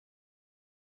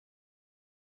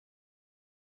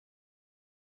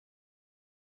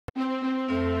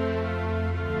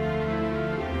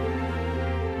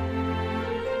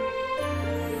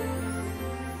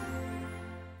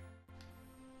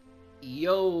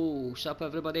Yo, sup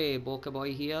everybody, Boca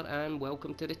Boy here and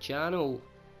welcome to the channel.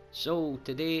 So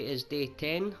today is day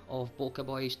 10 of Boca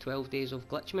Boy's 12 Days of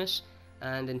Glitchmas,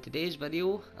 and in today's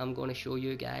video I'm going to show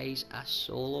you guys a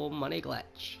solo money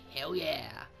glitch. Hell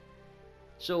yeah!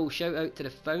 So shout out to the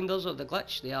founders of the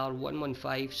glitch. They are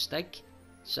 115 Stig,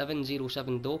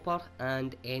 707 Doper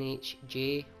and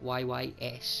NHJYYS.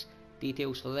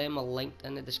 Details for them are linked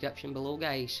in the description below,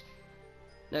 guys.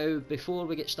 Now, before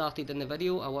we get started in the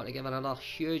video, I want to give another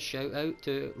huge shout out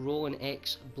to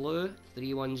RollingxBlue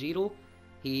 310.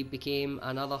 He became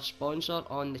another sponsor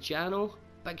on the channel.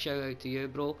 Big shout out to you,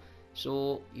 bro.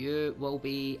 So you will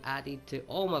be added to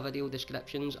all my video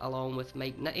descriptions along with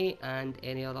Mike-Nitti and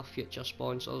any other future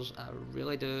sponsors. I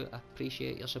really do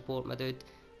appreciate your support, my dude.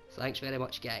 Thanks very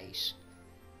much, guys.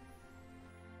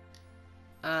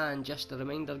 And just a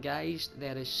reminder, guys,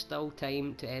 there is still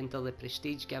time to enter the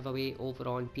Prestige Giveaway over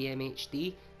on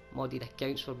PmHD. Modded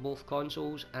accounts for both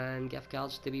consoles and gift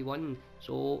cards to be won.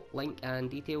 So link and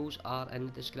details are in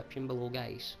the description below,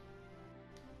 guys.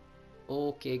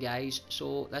 Okay guys,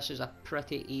 so this is a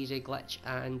pretty easy glitch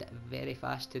and very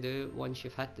fast to do once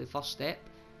you've hit the first step.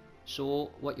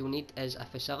 So what you'll need is a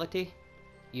facility,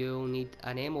 you'll need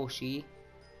an MOC,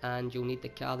 and you'll need the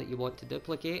car that you want to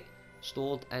duplicate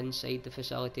stored inside the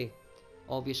facility.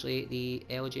 Obviously the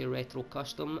LJ Retro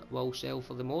Custom will sell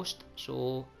for the most,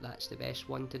 so that's the best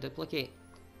one to duplicate.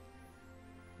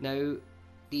 Now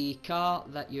the car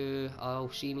that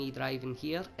you'll see me driving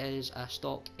here is a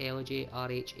stock LJ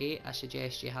RH8. I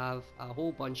suggest you have a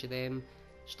whole bunch of them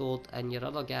stored in your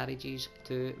other garages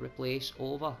to replace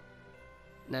over.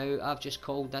 Now I've just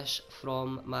called this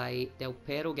from my Del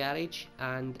Perro garage,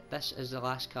 and this is the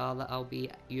last car that I'll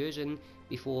be using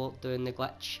before doing the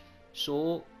glitch.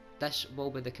 So this will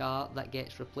be the car that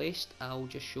gets replaced. I'll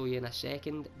just show you in a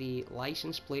second the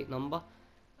license plate number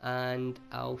and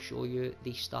I'll show you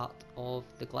the start of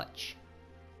the glitch.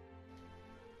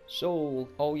 So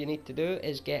all you need to do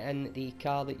is get in the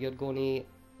car that you're going to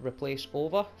replace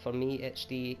over. For me it's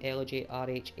the LJ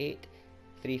RH8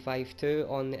 352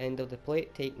 on the end of the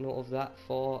plate. Take note of that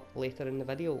for later in the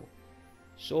video.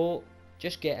 So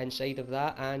just get inside of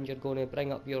that and you're going to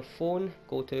bring up your phone,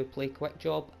 go to play quick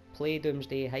job, play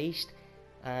Doomsday Heist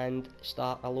and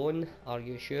start alone. Are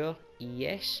you sure?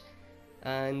 Yes.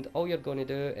 And all you're going to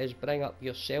do is bring up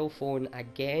your cell phone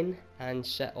again and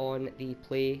sit on the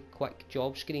play quick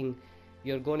job screen.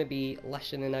 You're going to be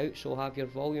listening out, so have your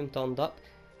volume turned up,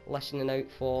 listening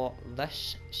out for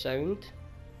this sound.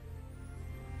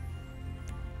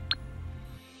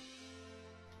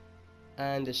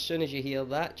 And as soon as you hear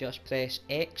that, just press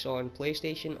X on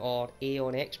PlayStation or A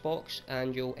on Xbox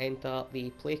and you'll enter the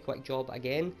play quick job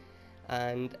again,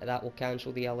 and that will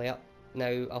cancel the alert.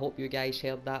 Now I hope you guys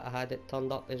heard that. I had it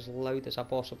turned up as loud as I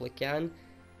possibly can,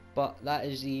 but that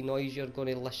is the noise you're going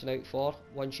to listen out for.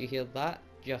 Once you hear that,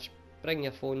 just bring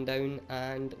your phone down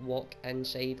and walk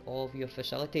inside of your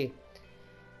facility.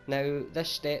 Now this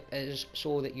step is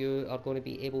so that you are going to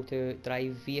be able to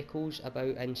drive vehicles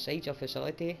about inside your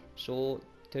facility. So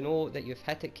to know that you've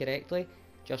hit it correctly,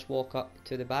 just walk up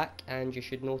to the back and you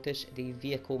should notice the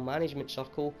vehicle management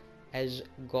circle is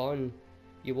gone.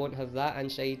 You won't have that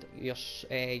inside your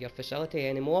facility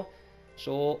anymore.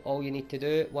 So all you need to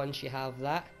do once you have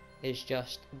that is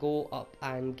just go up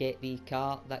and get the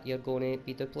car that you're going to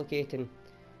be duplicating.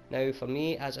 Now for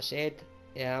me, as I said,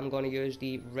 I'm going to use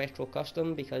the Retro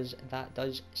Custom because that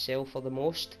does sell for the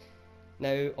most.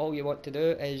 Now all you want to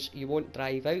do is you won't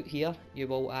drive out here, you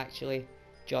will actually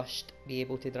just be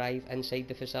able to drive inside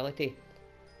the facility.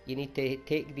 You need to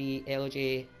take the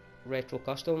LJ Retro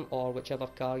Custom or whichever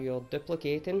car you're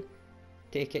duplicating,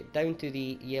 take it down to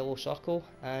the yellow circle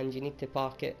and you need to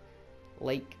park it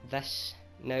like this.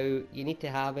 Now you need to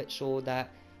have it so that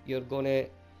you're going to,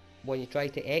 when you try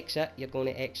to exit, you're going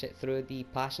to exit through the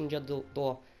passenger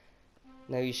door.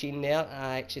 Now you've seen there,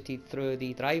 I exited through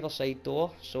the driver's side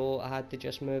door, so I had to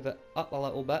just move it up a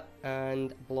little bit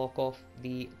and block off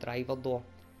the driver door.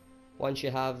 Once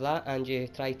you have that and you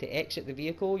try to exit the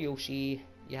vehicle, you'll see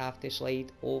you have to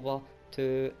slide over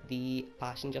to the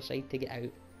passenger side to get out.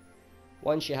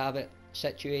 Once you have it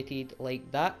situated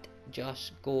like that,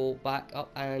 just go back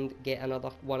up and get another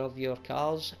one of your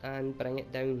cars and bring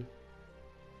it down.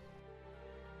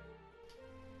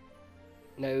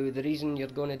 Now the reason you're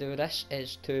going to do this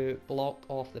is to block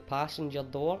off the passenger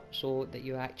door so that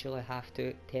you actually have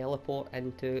to teleport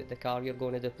into the car you're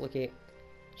going to duplicate.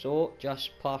 So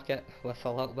just park it with a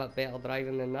little bit better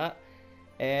driving than that.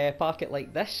 Park it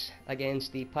like this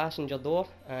against the passenger door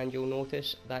and you'll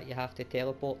notice that you have to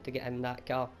teleport to get in that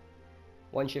car.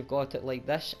 Once you've got it like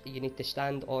this, you need to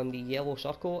stand on the yellow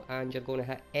circle and you're going to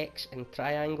hit X and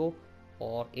triangle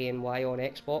or A and Y on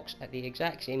Xbox at the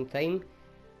exact same time,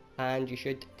 and you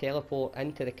should teleport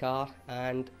into the car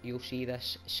and you'll see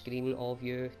this screen of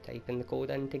you typing the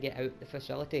code in to get out the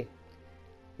facility.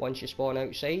 Once you spawn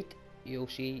outside, you'll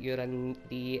see you're in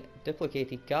the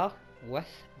duplicated car with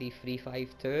the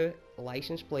 352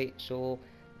 license plate, so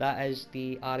that is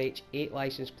the RH8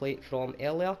 license plate from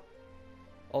earlier.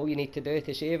 All you need to do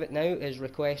to save it now is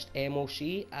request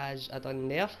MOC as I done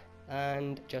there,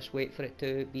 and just wait for it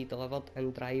to be delivered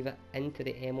and drive it into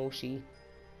the MOC.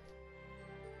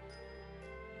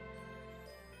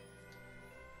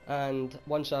 And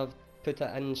once I've put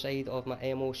it inside of my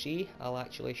MOC, I'll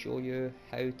actually show you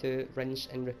how to rinse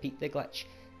and repeat the glitch.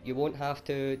 You won't have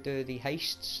to do the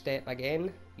heist step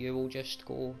again, you will just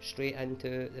go straight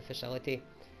into the facility.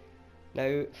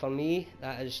 Now for me,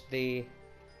 that is the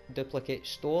duplicate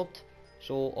stored,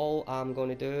 so all I'm going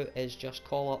to do is just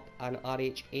call up an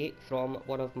RH8 from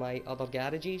one of my other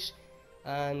garages,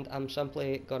 and I'm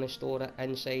simply going to store it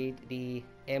inside the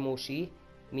MOC,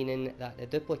 meaning that the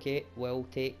duplicate will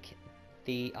take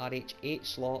the RH8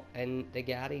 slot in the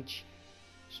garage.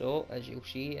 So as you'll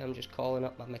see, I'm just calling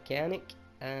up my mechanic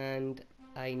and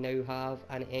I now have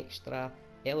an extra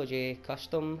LJ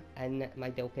custom in my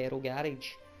Del Perro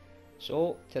garage.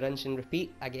 So to rinse and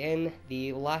repeat, again,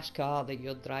 the last car that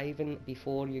you're driving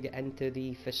before you get into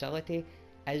the facility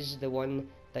is the one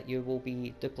that you will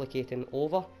be duplicating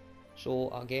over. So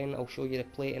again, I'll show you the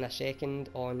plate in a second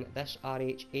on this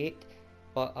RH8,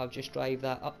 but I'll just drive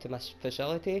that up to my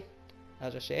facility.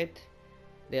 As I said,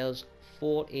 there's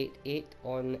 488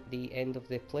 on the end of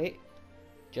the plate.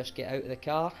 Just get out of the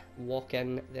car, walk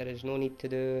in. There is no need to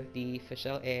do the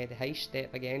heist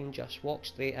step again, just walk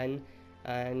straight in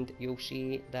and you'll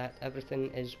see that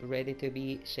everything is ready to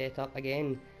be set up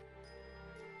again.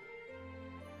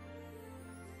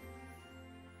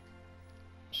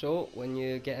 So when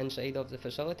you get inside of the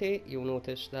facility, you'll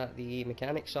notice that the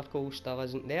mechanic circle still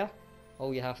isn't there.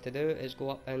 All you have to do is go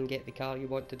up and get the car you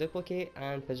want to duplicate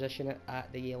and position it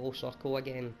at the yellow circle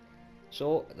again.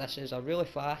 So this is a really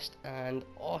fast and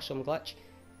awesome glitch.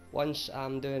 Once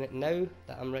I'm doing it now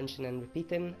that I'm rinsing and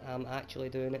repeating, I'm actually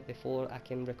doing it before I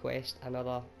can request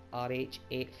another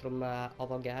RH8 from my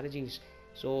other garages.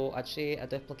 So I'd say a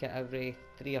duplicate every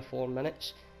 3 or 4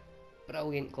 minutes.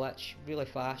 Brilliant glitch, really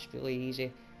fast, really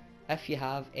easy. If you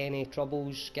have any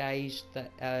troubles, guys,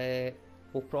 that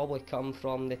will probably come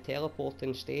from the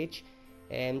teleporting stage,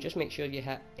 just make sure you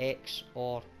hit X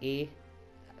or A,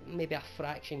 maybe a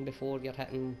fraction before you're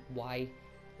hitting Y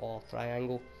or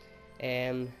triangle.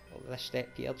 This step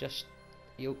here, just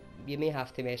you may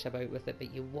have to mess about with it,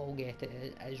 but you will get it.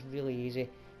 It is really easy.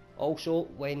 Also,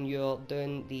 when you're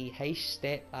doing the heist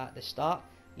step at the start,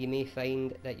 you may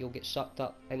find that you'll get sucked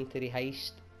up into the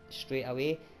heist straight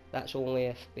away. That's only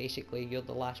if basically you're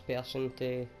the last person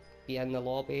to be in the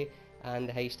lobby and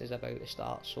the heist is about to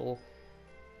start. So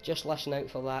just listen out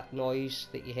for that noise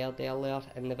that you heard earlier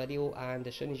in the video, and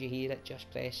as soon as you hear it,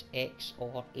 just press X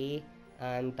or A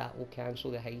and that will cancel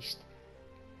the heist.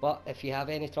 But if you have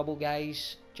any trouble,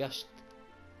 guys, just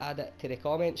add it to the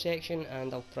comment section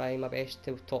and I'll try my best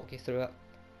to talk you through it.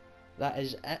 That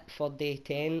is it for day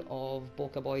 10 of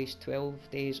Boca Bhoy's 12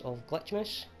 Days of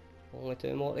Glitchmas. Only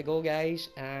 2 more to go, guys,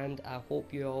 and I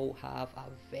hope you all have a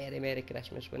very Merry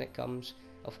Christmas when it comes.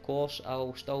 Of course,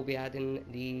 I'll still be adding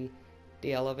the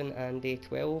day 11 and day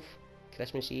 12,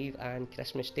 Christmas Eve and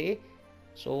Christmas Day,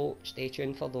 so stay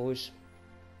tuned for those.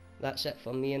 That's it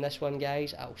from me in this one,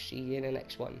 guys. I'll see you in the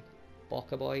next one.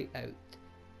 Boca Bhoy out.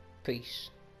 Peace.